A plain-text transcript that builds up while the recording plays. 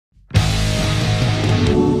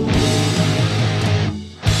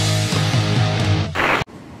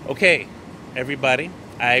Okay, everybody,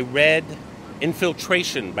 I read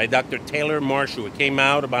Infiltration by Dr. Taylor Marshall. It came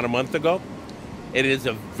out about a month ago. It is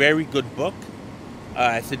a very good book.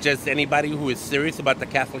 I suggest anybody who is serious about the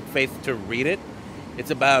Catholic faith to read it.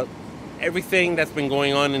 It's about everything that's been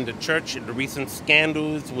going on in the church, the recent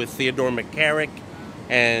scandals with Theodore McCarrick,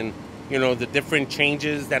 and the different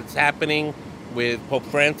changes that's happening with Pope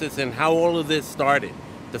Francis and how all of this started.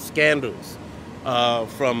 The scandals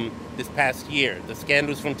from this past year, the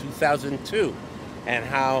scandals from 2002, and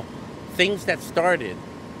how things that started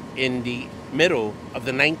in the middle of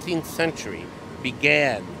the 19th century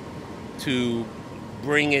began to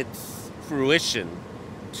bring its fruition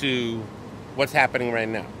to what's happening right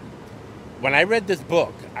now. When I read this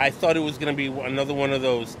book, I thought it was going to be another one of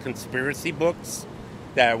those conspiracy books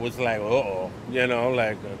that was like,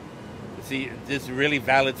 see, this is really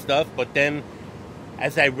valid stuff. But then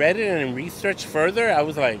as I read it and researched further, I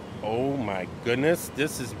was like, oh my goodness,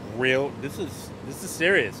 this is real. This is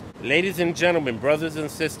serious. Ladies and gentlemen, brothers and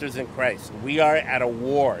sisters in Christ, we are at a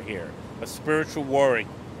war here, a spiritual war,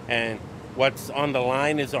 and what's on the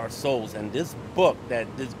line is our souls. And this book that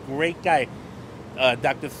this great guy,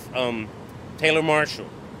 Dr. Taylor Marshall,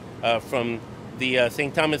 from the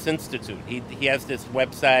St. Thomas Institute, he has this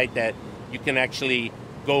website that you can actually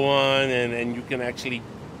go on and you can actually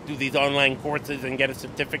do these online courses and get a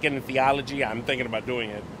certificate in theology. I'm thinking about doing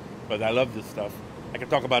it, but I love this stuff. I can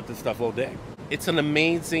talk about this stuff all day. It's an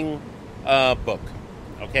amazing book,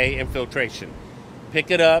 okay? Infiltration. Pick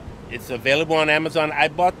it up. It's available on Amazon. I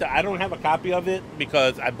don't have a copy of it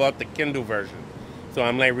because I bought the Kindle version. So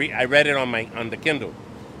I read it on the Kindle,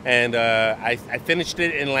 and I finished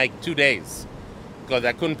it in like 2 days because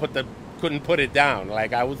I couldn't put it down.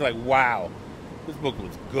 Like, I was like, wow, this book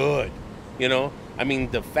was good. I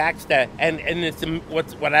mean, the facts that and it's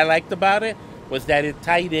what I liked about it was that it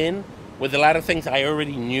tied in with a lot of things I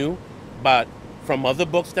already knew, but from other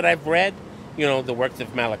books that I've read. The works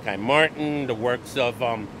of Malachi Martin, the works of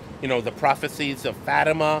the prophecies of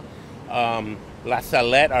Fatima, La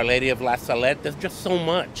Salette, Our Lady of La Salette. There's just so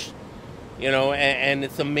much, and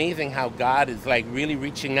it's amazing how God is like really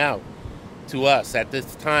reaching out to us at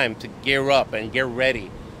this time to gear up and get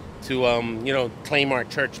ready to, claim our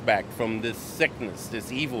church back from this sickness,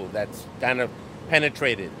 this evil that's kind of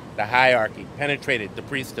penetrated the hierarchy, penetrated the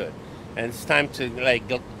priesthood. And it's time to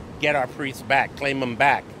get our priests back, claim them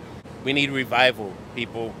back. We need revival,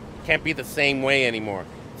 people. Can't be the same way anymore.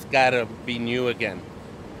 It's got to be new again.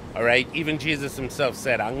 All right? Even Jesus himself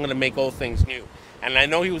said, I'm going to make all things new. And I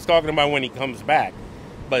know he was talking about when he comes back,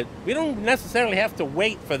 but we don't necessarily have to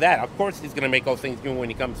wait for that. Of course, he's going to make all things new when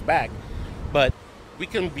he comes back. But we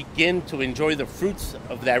can begin to enjoy the fruits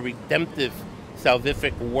of that redemptive,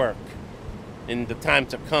 salvific work in the time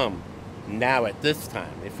to come, now at this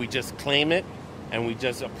time, if we just claim it and we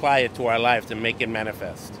just apply it to our lives and make it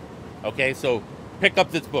manifest. Okay, so pick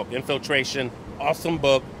up this book, Infiltration. Awesome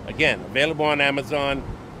book. Again, available on Amazon.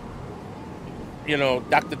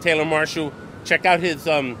 Dr. Taylor Marshall, check out his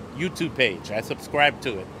YouTube page. I subscribe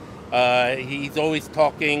to it. He's always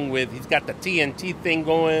talking he's got the TNT thing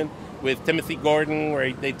going with Timothy Gordon,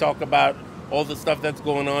 where they talk about all the stuff that's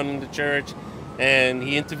going on in the church. And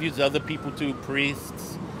he interviews other people too,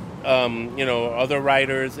 priests, other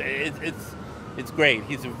writers. It's great.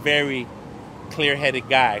 He's a very clear-headed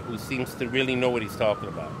guy who seems to really know what he's talking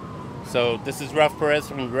about. So this is Ralph Perez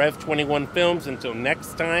from Rev 21 Films. Until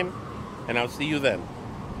next time, and I'll see you then.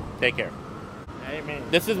 Take care. Amen.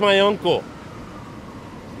 This is my uncle.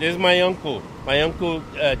 This is my uncle. My uncle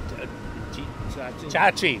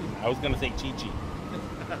Chachi. I was going to say Chichi.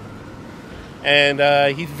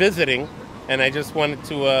 And he's visiting, and I just wanted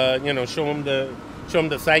to show him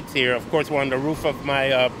the sights here. Of course, we're on the roof of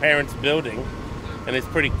my parents' building, and it's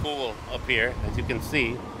pretty cool up here, as you can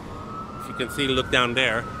see. If you can see, look down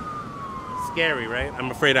there. Scary, right?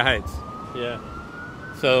 I'm afraid of heights. Yeah.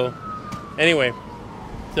 So, anyway,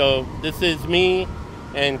 so this is me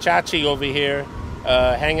and Chachi over here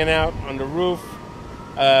hanging out on the roof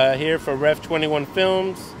here for Rev 21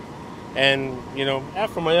 Films, and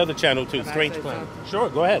for my other channel too, Strange Planet. Sure,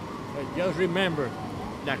 go ahead. But just remember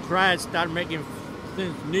that Christ started making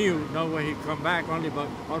things new, not when he come back only, but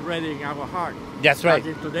already in our heart. That's right.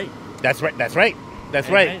 Today. That's right. That's right. That's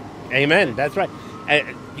Amen. Right. Amen. That's right.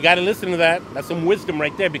 You got to listen to that. That's some wisdom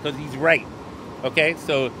right there, because he's right. Okay,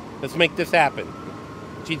 so let's make this happen.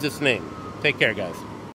 In Jesus' name. Take care, guys.